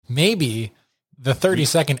maybe the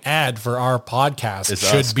 30-second ad for our podcast It's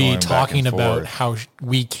should us be going back talking and about forth. how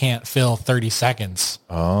we can't fill 30 seconds.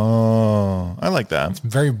 Oh, I like that.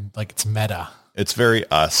 Very, like, it's meta. It's very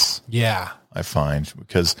us, Yeah. I find,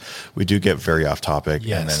 because we do get very off topic.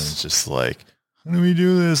 Yes. And then it's just like, how do we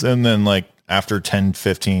do this? And then like after 10,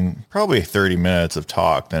 15, probably 30 minutes of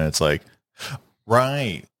talk, then it's like,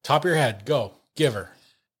 right. Top of your head. Go. Give her.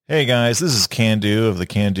 Hey guys, this is Can Do of the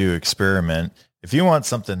Can Do Experiment. If you want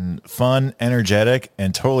something fun, energetic,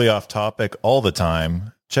 and totally off topic all the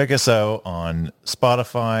time, check us out on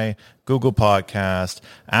Spotify, Google Podcast,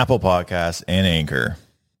 Apple Podcast, and Anchor.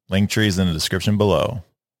 Linktree is in the description below.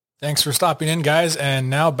 Thanks for stopping in, guys. And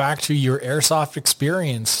now back to your airsoft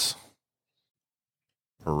experience.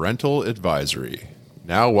 Parental advisory.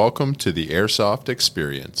 Now welcome to the Airsoft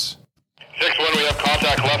Experience. 6-1, we have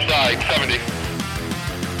contact left side, 70.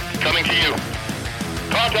 Coming to you.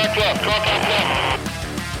 Contact left, contact left.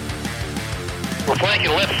 We're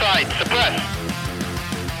flanking left side, suppress.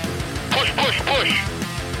 Push, push, push.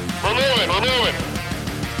 We're moving.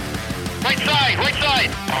 Right side.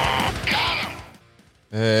 Got him.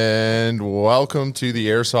 And welcome to the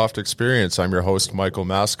Airsoft Experience. I'm your host, Michael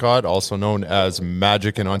Mascot, also known as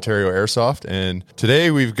Magic in Ontario Airsoft. And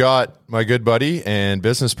today we've got my good buddy and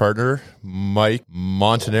business partner, Mike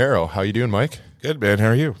Montanaro. How you doing, Mike? Good, man. How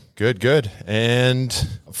are you? Good.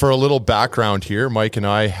 And for a little background here, Mike and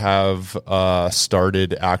I have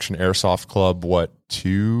started Action Airsoft Club,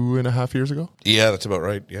 2.5 years ago? Yeah, that's about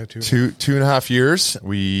right. Yeah, two. 2.5 years.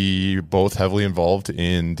 We both heavily involved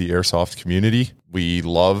in the airsoft community. We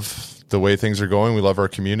love the way things are going. We love our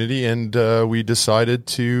community, and we decided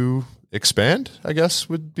to expand, I guess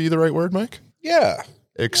would be the right word, Mike? Yeah.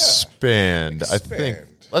 Expand. I think.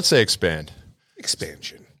 Let's say expand.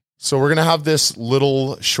 Expansion. So we're going to have this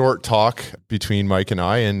little short talk between Mike and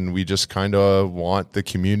I, and we just kind of want the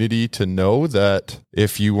community to know that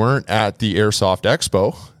if you weren't at the Airsoft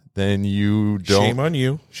Expo, then you don't. Shame on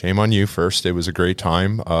you. Shame on you first. It was a great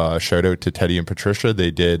time. Shout out to Teddy and Patricia.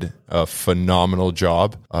 They did a phenomenal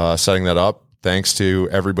job setting that up. Thanks to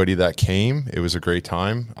everybody that came. It was a great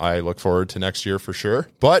time. I look forward to next year for sure.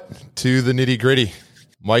 But to the nitty gritty.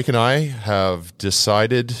 Mike and I have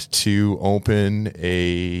decided to open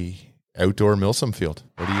a outdoor Milsim field.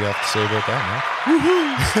 What do you have to say about that,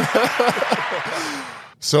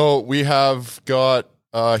 Mike? So we have got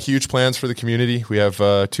huge plans for the community. We have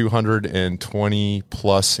 220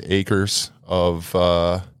 plus acres of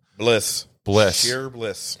Bliss. Sheer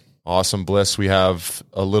bliss. Awesome bliss. We have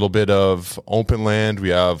a little bit of open land. We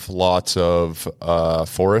have lots of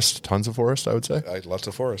forest, tons of forest, I would say. Lots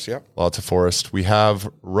of forest, yeah. Lots of forest. We have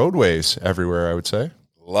roadways everywhere, I would say.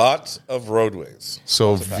 Lots of roadways.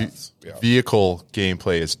 So Lots of paths, yeah. vehicle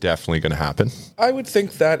gameplay is definitely going to happen. I would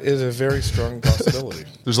think that is a very strong possibility.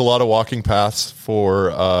 There's a lot of walking paths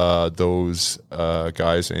for those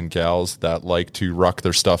guys and gals that like to ruck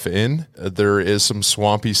their stuff in. There is some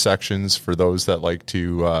swampy sections for those that like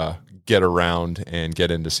to get around and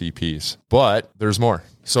get into CPs. But there's more.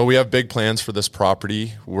 So we have big plans for this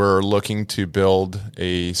property. We're looking to build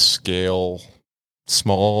a scale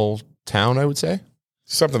small town, I would say.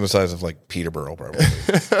 Something the size of like Peterborough, probably.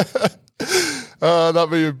 That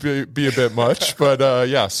may be a bit much, but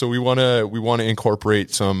yeah. So we want to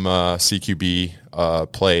incorporate some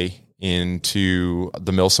CQB play into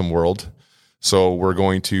the Milsim world. So we're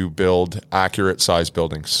going to build accurate size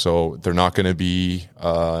buildings. So they're not going to be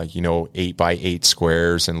 8x8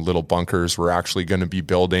 squares and little bunkers. We're actually going to be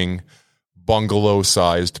building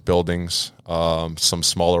bungalow-sized buildings, some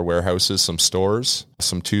smaller warehouses, some stores,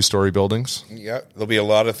 some 2-story buildings. Yeah, there'll be a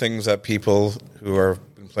lot of things that people who are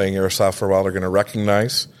been playing airsoft for a while are going to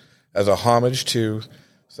recognize as a homage to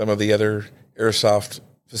some of the other airsoft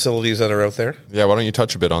facilities that are out there. Yeah, why don't you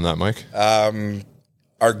touch a bit on that, Mike?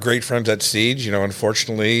 Our great friends at Siege,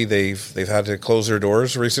 unfortunately, they've had to close their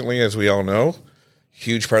doors recently, as we all know.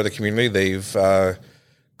 Huge part of the community. They've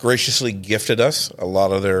graciously gifted us a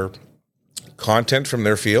lot of their content from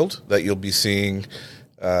their field that you'll be seeing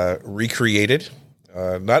recreated.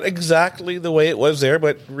 Not exactly the way it was there,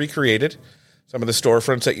 but recreated. Some of the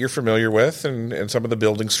storefronts that you're familiar with and some of the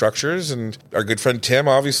building structures. And our good friend Tim,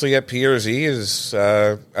 obviously at PRZ, is,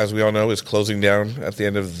 as we all know, is closing down at the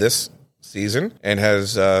end of this season and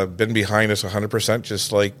has been behind us 100%,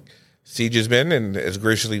 just like Siege has been, and has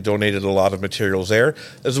graciously donated a lot of materials there,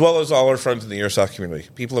 as well as all our friends in the airsoft community.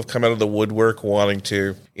 People have come out of the woodwork wanting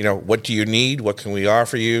to, what do you need? What can we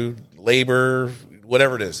offer you? Labor,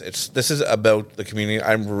 whatever it is. This is about the community.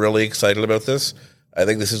 I'm really excited about this. I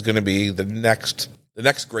think this is going to be the next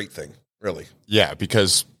great thing, really. Yeah,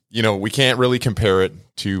 because we can't really compare it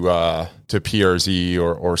to PRZ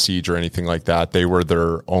or Siege or anything like that. They were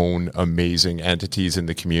their own amazing entities in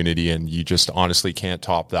the community, and you just honestly can't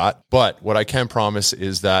top that. But what I can promise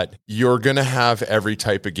is that you're going to have every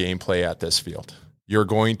type of gameplay at this field. You're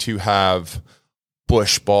going to have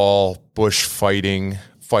bush ball, bush fighting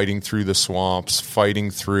through the swamps, fighting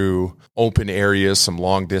through open areas, some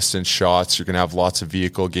long distance shots. You're going to have lots of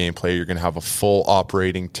vehicle gameplay. You're going to have a full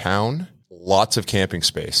operating town, lots of camping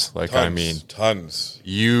space. Tons.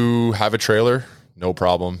 You have a trailer, no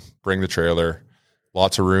problem. Bring the trailer.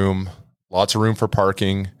 Lots of room for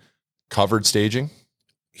parking, covered staging.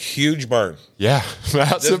 Huge barn. Yeah,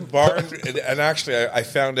 This barn, and actually, I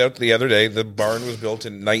found out the other day the barn was built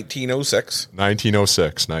in 1906.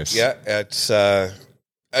 1906, nice. Yeah, it's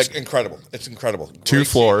incredible. It's incredible. Two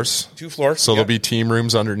floors. So yeah. there'll be team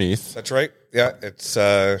rooms underneath. That's right. Yeah, it's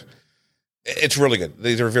really good.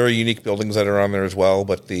 These are very unique buildings that are on there as well.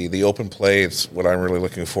 But the open play, it's what I'm really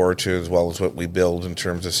looking forward to, as well as what we build in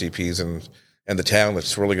terms of CPs and the town.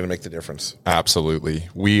 That's really going to make the difference. Absolutely.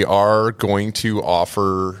 We are going to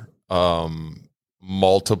offer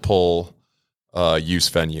multiple use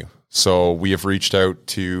venue. So we have reached out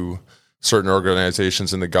to certain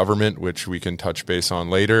organizations in the government, which we can touch base on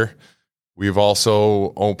later. We've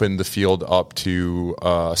also opened the field up to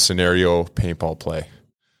scenario paintball play.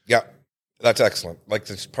 Yeah, that's excellent. Like,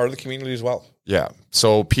 it's part of the community as well. Yeah.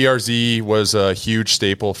 So PRZ was a huge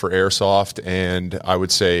staple for Airsoft, and I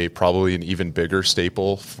would say probably an even bigger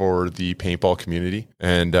staple for the paintball community.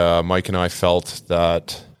 And Mike and I felt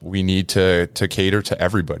that we need to cater to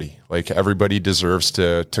everybody. Like, everybody deserves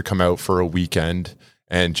to come out for a weekend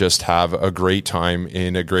and just have a great time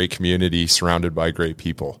in a great community surrounded by great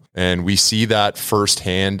people. And we see that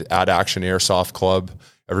firsthand at Action Airsoft Club.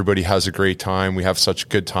 Everybody has a great time. We have such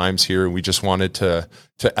good times here. And we just wanted to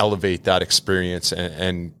elevate that experience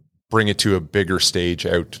and bring it to a bigger stage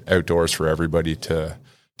outdoors for everybody to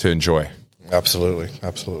enjoy. Absolutely.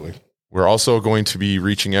 Absolutely. We're also going to be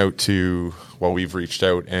reaching out to, we've reached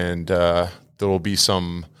out, and there will be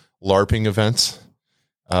some LARPing events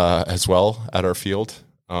as well at our field,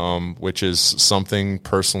 which is something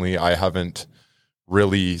personally I haven't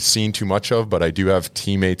really seen too much of, but I do have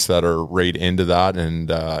teammates that are right into that, and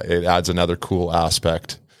it adds another cool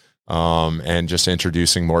aspect, and just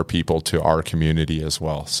introducing more people to our community as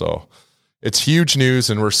well. So it's huge news,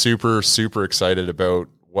 and we're super, super excited about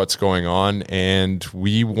what's going on, and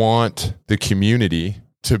we want the community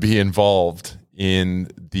to be involved in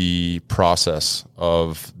the process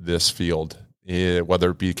of this field,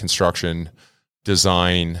 whether it be construction,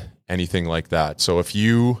 design, anything like that. So if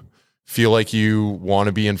you feel like you want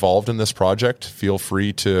to be involved in this project, feel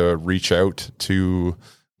free to reach out to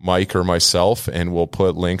Mike or myself, and we'll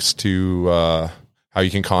put links to how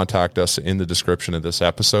you can contact us in the description of this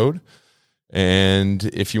episode. And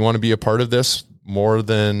if you want to be a part of this, more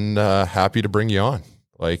than happy to bring you on.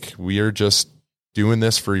 Like, we are just doing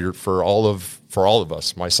this for all of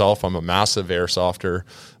us. Myself, I'm a massive airsofter.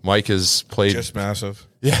 Mike has played Just massive.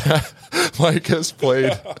 Yeah. Mike has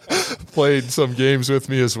played some games with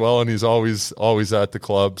me as well, and he's always at the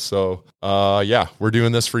club. So we're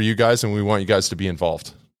doing this for you guys, and we want you guys to be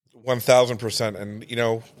involved. 1,000%. And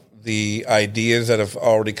the ideas that have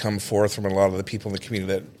already come forth from a lot of the people in the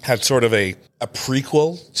community that had sort of a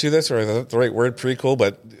prequel to this, or is that the right word, prequel,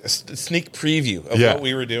 but a sneak preview of what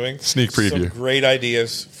we were doing. Sneak preview. Some great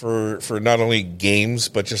ideas for not only games,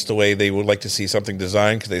 but just the way they would like to see something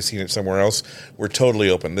designed because they've seen it somewhere else. We're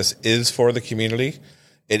totally open. This is for the community.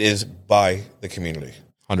 It is by the community.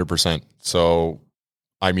 100%. So,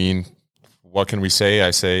 I mean, what can we say?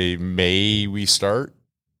 I say, may we start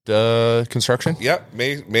construction? Yeah,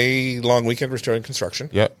 May long weekend. We're starting construction.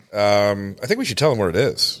 Yeah. I think we should tell them where it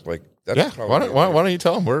is. Like, that's why don't you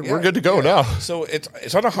tell them? We're good to go now. So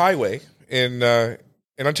it's on a highway in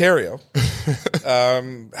Ontario,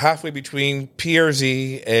 halfway between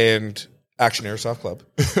PRZ and Action Airsoft Club.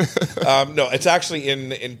 No, it's actually in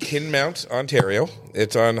Kinmount, Ontario.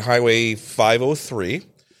 It's on Highway 503,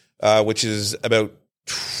 which is about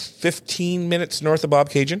 15 minutes north of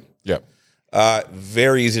Bobcaygeon. Yeah.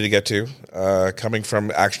 Very easy to get to. Coming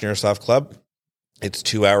from Action Airsoft Club, it's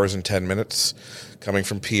 2 hours and 10 minutes. Coming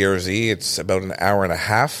from PRZ, it's about an hour and a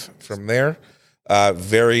half from there.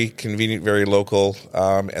 Very convenient, very local.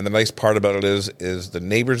 And the nice part about it is the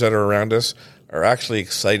neighbors that are around us are actually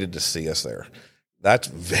excited to see us there. That's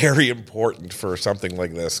very important for something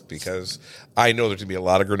like this, because I know there's going to be a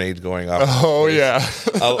lot of grenades going off. Oh, yeah.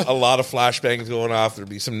 a lot of flashbangs going off. There'll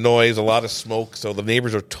be some noise, a lot of smoke. So the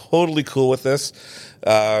neighbors are totally cool with this.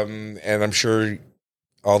 And I'm sure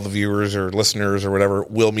all the viewers or listeners or whatever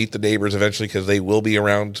will meet the neighbors eventually because they will be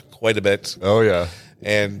around quite a bit. Oh yeah.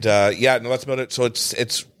 And that's about it. So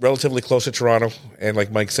it's relatively close to Toronto, and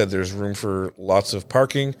like Mike said, there's room for lots of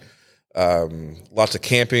parking, lots of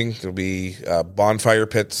camping. There'll be bonfire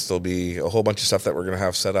pits. There'll be a whole bunch of stuff that we're going to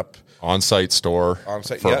have set up. On-site store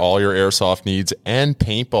for all your airsoft needs and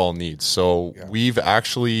paintball needs. So we've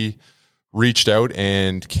actually reached out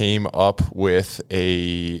and came up with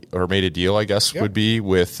made a deal, I guess would be,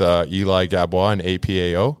 with Eli Gabois and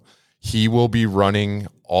APAO. He will be running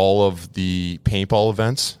all of the paintball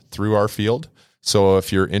events through our field. So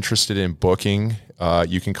if you're interested in booking,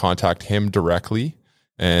 you can contact him directly,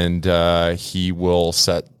 and he will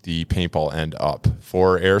set the paintball end up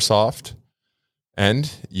for airsoft.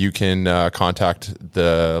 And you can contact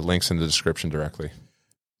the links in the description directly.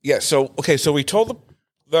 Yeah. So we told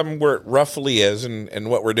them where it roughly is and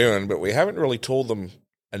what we're doing, but we haven't really told them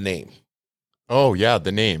a name. Oh yeah,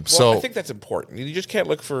 the name. Well, I think that's important. You just can't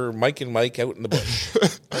look for Mike and Mike out in the bush.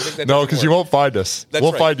 No, because you won't find us.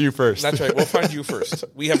 We'll find you first. That's right. We'll find you first.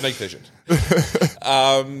 We have night vision.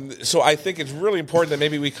 So I think it's really important that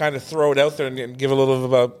maybe we kind of throw it out there and give a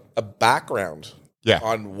little of a background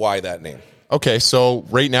on why that name. Okay, so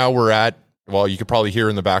right now we're at, well, you could probably hear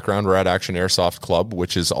in the background, we're at Action Airsoft Club,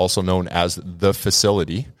 which is also known as the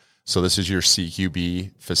facility. So this is your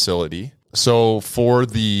CQB facility. So for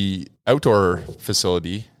the outdoor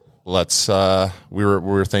facility, we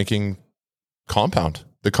were thinking compound,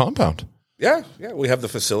 the compound. Yeah, we have the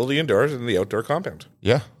facility indoors and the outdoor compound.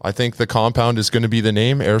 Yeah, I think the compound is going to be the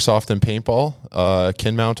name, Airsoft and Paintball,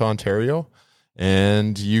 Kinmount, Ontario.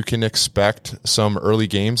 And you can expect some early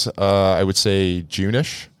games, I would say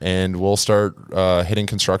June-ish, and we'll start hitting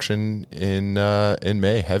construction in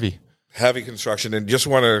May, heavy construction. And just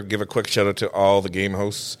want to give a quick shout out to all the game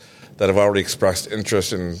hosts that have already expressed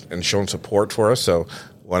interest and shown support for us. So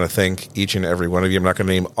want to thank each and every one of you. I'm not going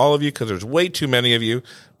to name all of you because there's way too many of you,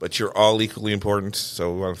 but you're all equally important.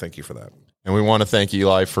 So we want to thank you for that. And we want to thank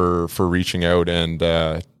Eli for reaching out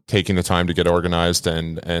and taking the time to get organized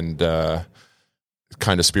and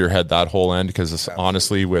kind of spearhead that whole end, because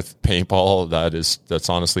honestly with paintball that's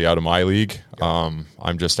honestly out of my league.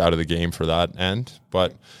 I'm just out of the game for that end,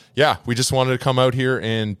 but yeah, we just wanted to come out here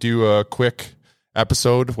and do a quick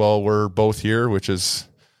episode while we're both here, which is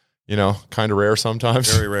kind of rare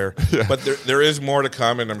sometimes. Very rare. But there is more to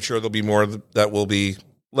come, and I'm sure there'll be more that will be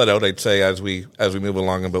let out, I'd say, as we move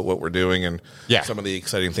along about what we're doing and some of the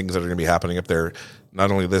exciting things that are going to be happening up there, not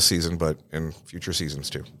only this season, but in future seasons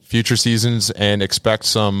too. Future seasons, and expect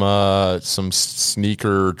some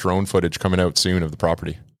sneaker drone footage coming out soon of the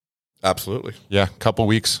property. Absolutely. Yeah, couple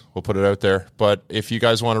weeks. We'll put it out there. But if you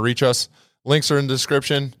guys want to reach us, links are in the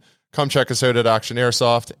description. Come check us out at Action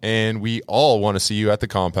Airsoft, and we all want to see you at the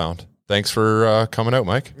compound. Thanks for coming out,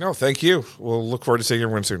 Mike. No, thank you. We'll look forward to seeing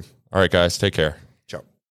everyone soon. All right, guys. Take care.